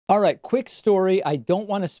All right, quick story. I don't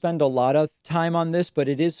want to spend a lot of time on this, but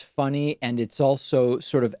it is funny and it's also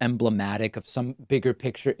sort of emblematic of some bigger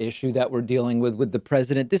picture issue that we're dealing with the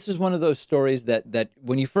president. This is one of those stories that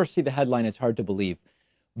when you first see the headline, it's hard to believe,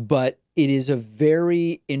 but it is a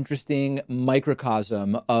very interesting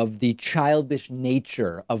microcosm of the childish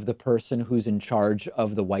nature of the person who's in charge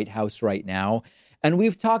of the White House right now. And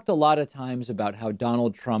we've talked a lot of times about how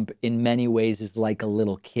Donald Trump, in many ways, is like a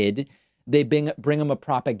little kid. They bring him a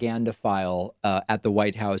propaganda file at the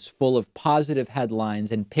White House full of positive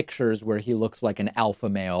headlines and pictures where he looks like an alpha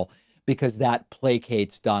male because that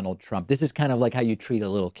placates Donald Trump. This is kind of like how you treat a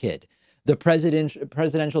little kid. The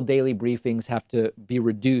presidential daily briefings have to be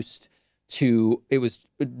reduced to, it was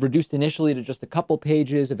reduced initially to just a couple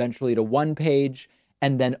pages, eventually to one page,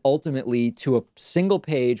 and then ultimately to a single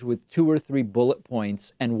page with 2 or 3 bullet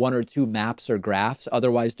points and 1 or 2 maps or graphs.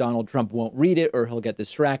 Otherwise, Donald Trump won't read it, or he'll get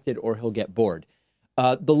distracted, or he'll get bored.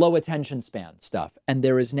 The low attention span stuff. And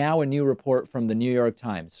there is now a new report from the New York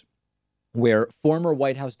Times where former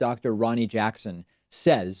White House doctor Ronnie Jackson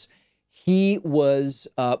says he was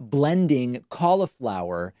blending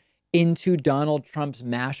cauliflower into Donald Trump's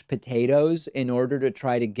mashed potatoes in order to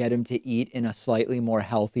try to get him to eat in a slightly more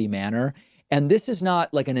healthy manner. And this is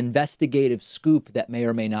not like an investigative scoop that may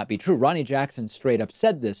or may not be true. Ronnie Jackson straight up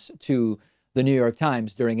said this to the New York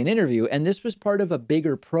Times during an interview, and this was part of a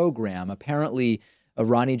bigger program. Apparently,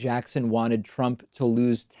 Ronnie Jackson wanted Trump to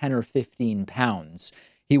lose 10 or 15 pounds.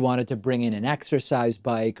 He wanted to bring in an exercise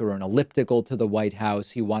bike or an elliptical to the White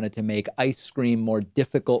House. He wanted to make ice cream more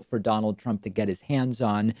difficult for Donald Trump to get his hands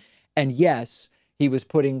on. And yes, he was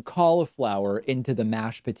putting cauliflower into the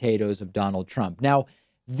mashed potatoes of Donald Trump. Now,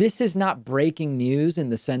 this is not breaking news in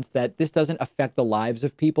the sense that this doesn't affect the lives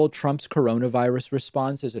of people. Trump's coronavirus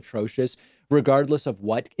response is atrocious, regardless of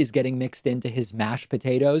what is getting mixed into his mashed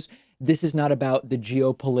potatoes. This is not about the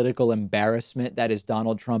geopolitical embarrassment that is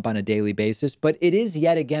Donald Trump on a daily basis, but it is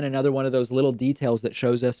yet again another one of those little details that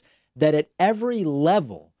shows us that at every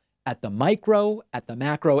level, at the micro, at the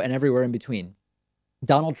macro, and everywhere in between,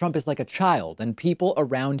 Donald Trump is like a child, and people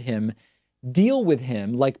around him deal with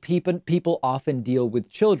him like people often deal with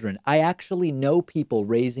children. I actually know people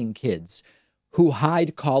raising kids who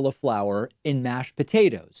hide cauliflower in mashed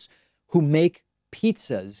potatoes, who make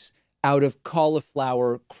pizzas out of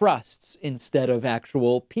cauliflower crusts instead of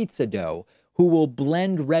actual pizza dough, who will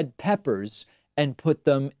blend red peppers and put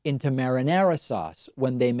them into marinara sauce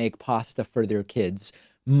when they make pasta for their kids,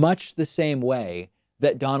 much the same way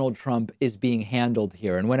that Donald Trump is being handled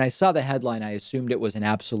here. And when I saw the headline, I assumed it was an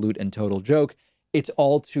absolute and total joke. It's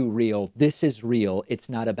all too real. This is real. It's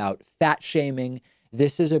not about fat shaming.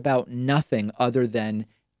 This is about nothing other than,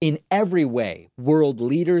 in every way, world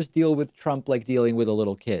leaders deal with Trump like dealing with a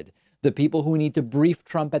little kid. The people who need to brief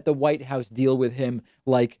Trump at the White House deal with him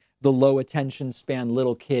like the low attention span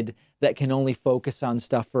little kid that can only focus on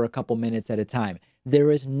stuff for a couple minutes at a time. There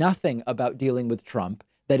is nothing about dealing with Trump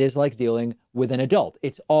that is like dealing with an adult.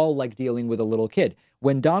 It's all like dealing with a little kid.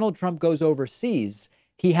 When Donald Trump goes overseas,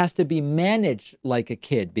 he has to be managed like a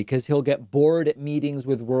kid because he'll get bored at meetings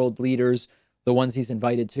with world leaders, the ones he's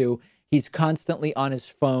invited to. He's constantly on his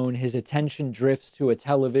phone. His attention drifts to a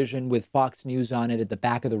television with Fox News on it at the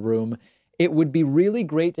back of the room. It would be really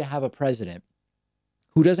great to have a president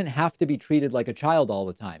who doesn't have to be treated like a child all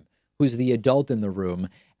the time, who's the adult in the room.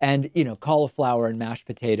 And, you know, cauliflower and mashed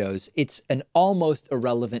potatoes, it's an almost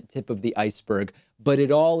irrelevant tip of the iceberg, but it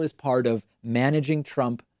all is part of managing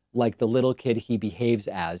Trump like the little kid he behaves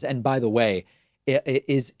as. And by the way,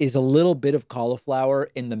 is a little bit of cauliflower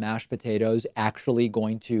in the mashed potatoes actually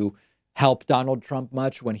going to help Donald Trump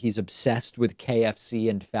much when he's obsessed with KFC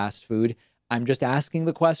and fast food? I'm just asking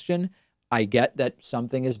the question. I get that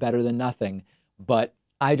something is better than nothing, but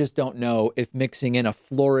I just don't know if mixing in a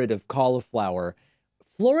florid of cauliflower,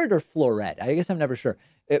 florid or floret, I guess I'm never sure,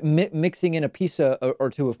 mixing in a piece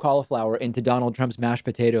or two of cauliflower into Donald Trump's mashed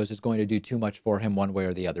potatoes is going to do too much for him one way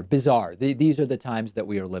or the other. Bizarre. These are the times that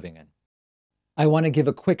we are living in. I want to give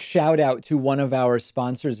a quick shout out to one of our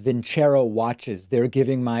sponsors, Vincero Watches. They're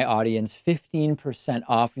giving my audience 15%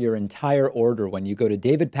 off your entire order when you go to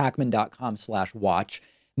davidpakman.com/watch.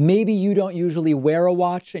 Maybe you don't usually wear a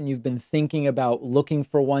watch and you've been thinking about looking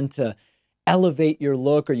for one to elevate your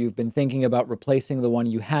look, or you've been thinking about replacing the one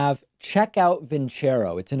you have. Check out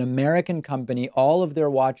Vincero. It's an American company. All of their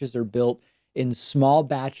watches are built in small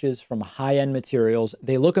batches from high-end materials.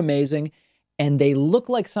 They look amazing, and they look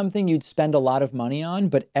like something you'd spend a lot of money on,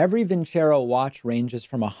 but every Vincero watch ranges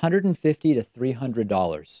from $150 to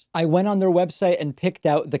 $300. I went on their website and picked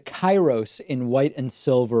out the Kairos in white and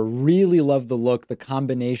silver. Really love the look, the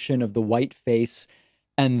combination of the white face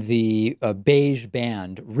and the beige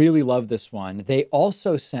band. Really love this one. They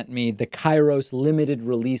also sent me the Kairos limited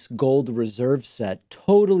release gold reserve set.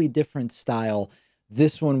 Totally different style.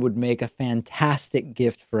 This one would make a fantastic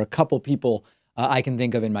gift for a couple people I can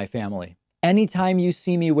think of in my family. Anytime you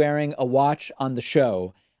see me wearing a watch on the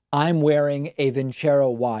show, I'm wearing a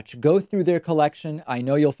Vincero watch. Go through their collection. I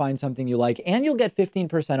know you'll find something you like, and you'll get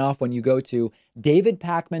 15% off when you go to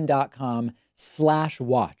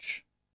davidpakman.com/watch.